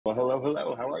Well, hello,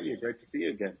 hello. How are you? Great to see you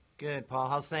again. Good, Paul.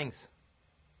 How's things?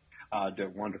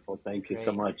 Doing wonderful. Thank you so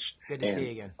Great. much. Good to see And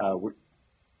you again.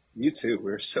 you too.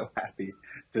 We're so happy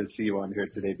to see you on here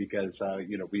today because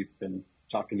we've been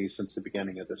talking to you since the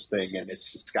beginning of this thing, and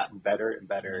it's just gotten better and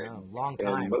I better. know, long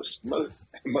And time.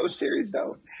 most series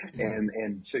don't.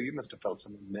 And so you must have felt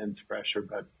some immense pressure,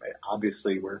 but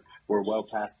obviously we're well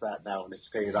past that now, and it's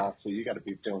paid off. So you got to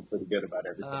be feeling pretty good about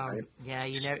everything, right? Yeah,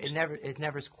 it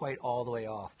never's quite all the way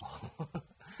off, Paul.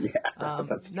 Yeah,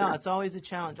 that's No, true. it's always a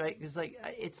challenge, right? Because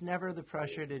it's never the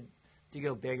pressure to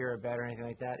go bigger or better or anything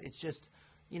like that. It's just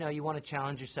you want to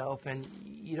challenge yourself, and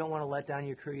you don't want to let down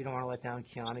your crew. You don't want to let down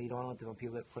Kiana. You don't want to let down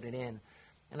people that put it in.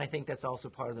 And I think that's also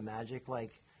part of the magic.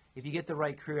 Like if you get the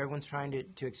right crew, everyone's trying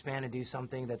to expand and do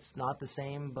something that's not the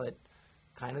same, but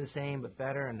kind of the same, but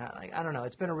better. And I don't know.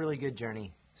 It's been a really good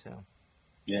journey. So.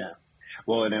 Yeah.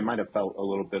 Well, and it might have felt a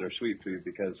little bittersweet for you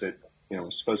because it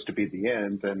was supposed to be the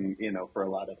end. And, for a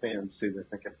lot of fans too, they're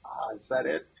thinking, is that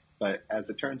it? But as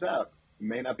it turns out, it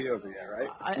may not be over yet, right?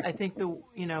 I think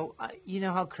you know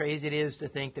how crazy it is to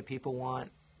think that people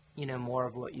want more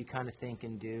of what you kind of think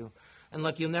and do. And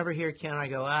look, you'll never hear Keanu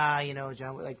go,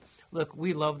 John. Like, look,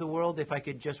 we love the world. If I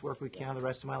could just work with Keanu the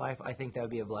rest of my life, I think that would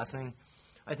be a blessing.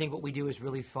 I think what we do is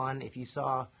really fun. If you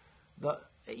saw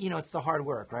it's the hard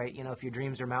work, right? If your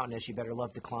dreams are mountainous, you better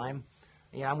love to climb.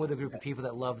 Yeah, I'm with a group of people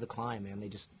that love the climb, man.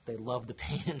 They love the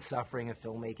pain and suffering of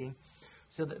filmmaking.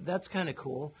 So that's kind of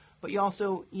cool. But you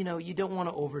also, you don't want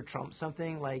to over trump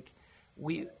something. Like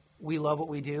we we love what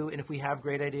we do, and if we have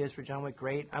great ideas for John Wick,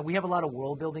 great. We have a lot of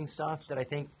world building stuff that I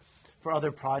think for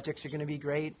other projects are going to be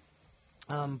great.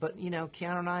 But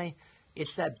Keanu and I,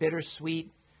 it's that bittersweet.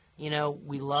 We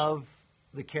love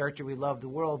the character, we love the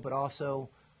world, but also,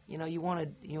 you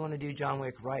want to do John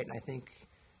Wick right, and I think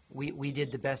we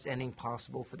did the best ending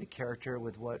possible for the character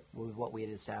with what we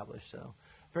had established. So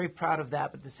very proud of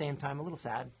that, but at the same time a little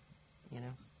sad. You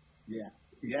know. Yeah.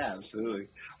 Yeah, absolutely.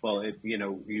 Well,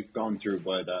 you've gone through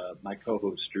what my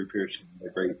co-host Drew Pearson, the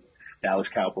great Dallas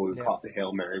Cowboy, would Yeah. call the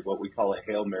Hail Mary, what we call a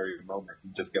Hail Mary moment,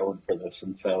 just going for this.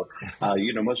 And so,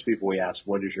 most people we ask,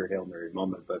 what is your Hail Mary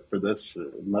moment? But for this,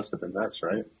 it must have been this,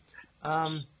 right?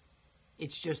 Um,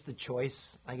 it's just the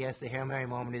choice. I guess the Hail Mary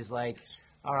moment is like,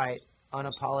 all right,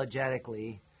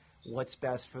 unapologetically, what's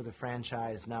best for the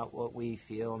franchise, not what we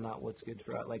feel, not what's good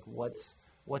for us. Like what's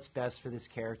best for this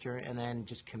character, and then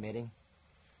just committing.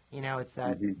 It's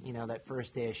that Hmm. that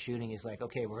first day of shooting is like,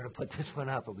 okay, we're gonna put this one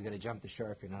up, but we gonna jump the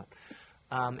shark or not?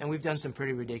 And we've done some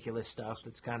pretty ridiculous stuff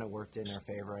that's kind of worked in our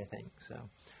favor, I think. So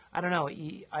I don't know.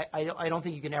 I don't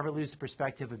think you can ever lose the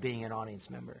perspective of being an audience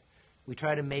member. We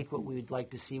try to make what we'd like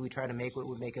to see. We try to make what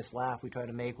would make us laugh. We try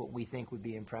to make what we think would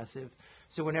be impressive.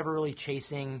 So we're never really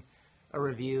chasing a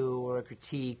review or a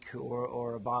critique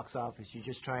or a box office. You're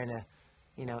just trying to,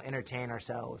 entertain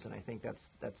ourselves, and I think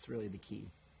that's really the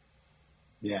key.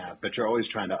 Yeah, but you're always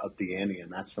trying to up the ante,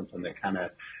 and that's something that kind of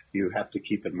you have to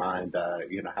keep in mind.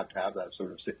 Have to have that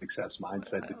sort of success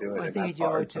mindset to do it, Well, I and think that's you owe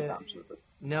it hard to. sometimes with this.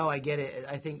 No, I get it.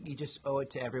 I think you just owe it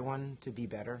to everyone to be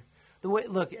better.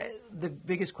 The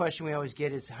biggest question we always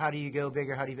get is how do you go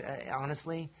bigger? How do you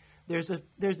honestly? There's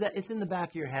that. It's in the back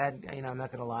of your head. I'm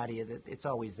not going to lie to you that it's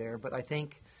always there. But I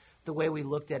think the way we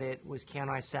looked at it was Ken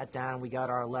and I sat down. We got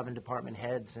our 11 department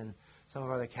heads and some of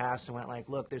our other casts and went like,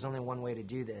 look, there's only one way to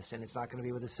do this, and it's not going to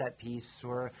be with a set piece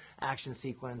or action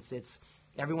sequence. It's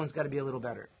everyone's got to be a little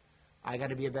better. I got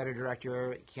to be a better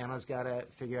director. Keanu's got to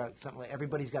figure out something.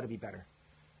 Everybody's got to be better.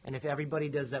 And if everybody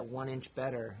does that 1 inch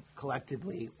better,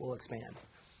 collectively, we'll expand.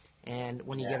 And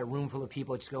when you Yeah. get a room full of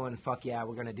people just going, fuck yeah,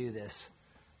 we're going to do this,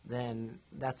 then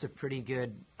that's a pretty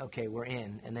good, okay, we're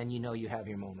in. And then you have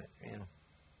your moment.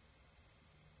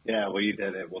 Yeah, well, you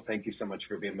did it. Well, thank you so much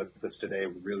for being with us today.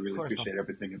 We really, Of really course. appreciate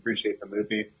everything. Appreciate the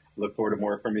movie. Look forward to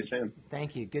more from you soon.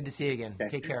 Thank you. Good to see you again. Okay.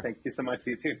 Take care. Thank you so much.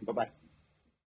 You too. Bye bye.